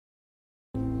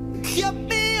Cut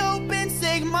me open,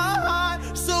 take my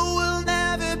heart, so we'll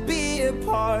never be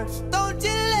apart. Don't you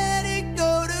let it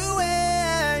go to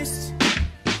waste.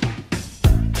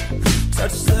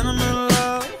 Such sentimental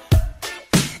love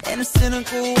in a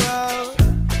cynical world.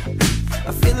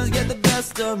 My feelings get the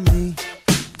best of me.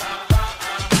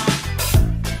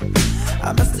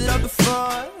 I messed it up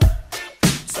before,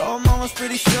 so I'm almost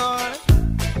pretty sure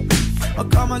my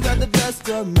karma got the best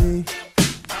of me.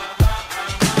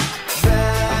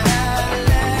 Bad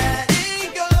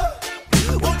letting go.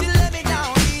 Won't you let me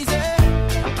down easy?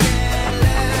 Can't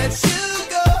let you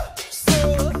go. So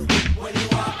when you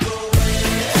walk away,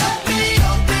 cut me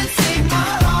open, take my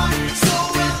heart, so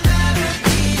we'll never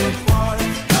be apart.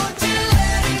 Don't you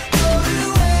let it go to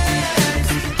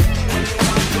waste. When you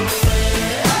walk away,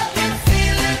 I can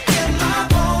feel it in my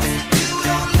bones. You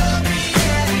don't love me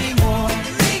anymore.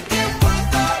 Make it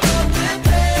worth all of the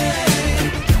pain.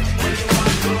 When you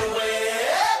walk away,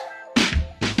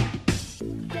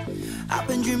 I've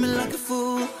been dreaming like a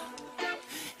fool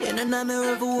in a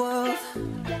nightmare of a world.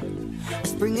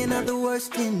 It's bringing out the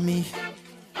worst in me.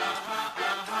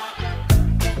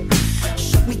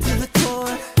 Shook me to the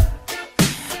core.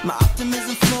 My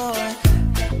optimism flawed.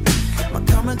 My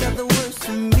karma got the worst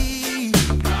of me.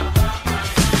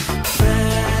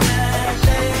 Bad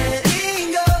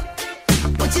letting go.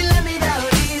 Won't you let me down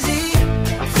easy?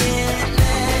 Can't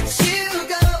let you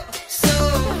go. So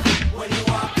when you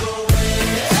walk away,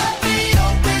 cut me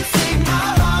open, take my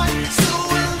heart, so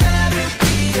we'll never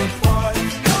be apart.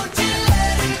 Don't you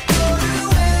let it go to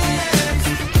waste.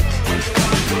 When you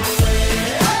walk away,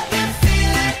 I can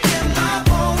feel it in my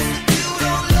bones. You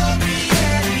don't love me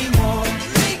anymore.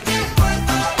 Make it worth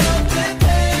all of the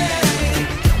pain.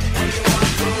 When you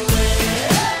walk away.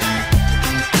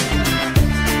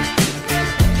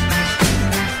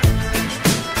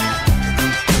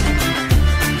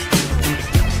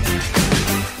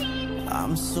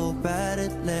 I'm so bad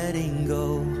at letting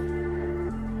go.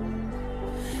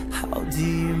 How do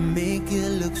you make it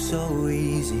look so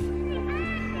easy?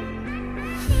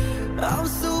 I'm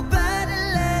so bad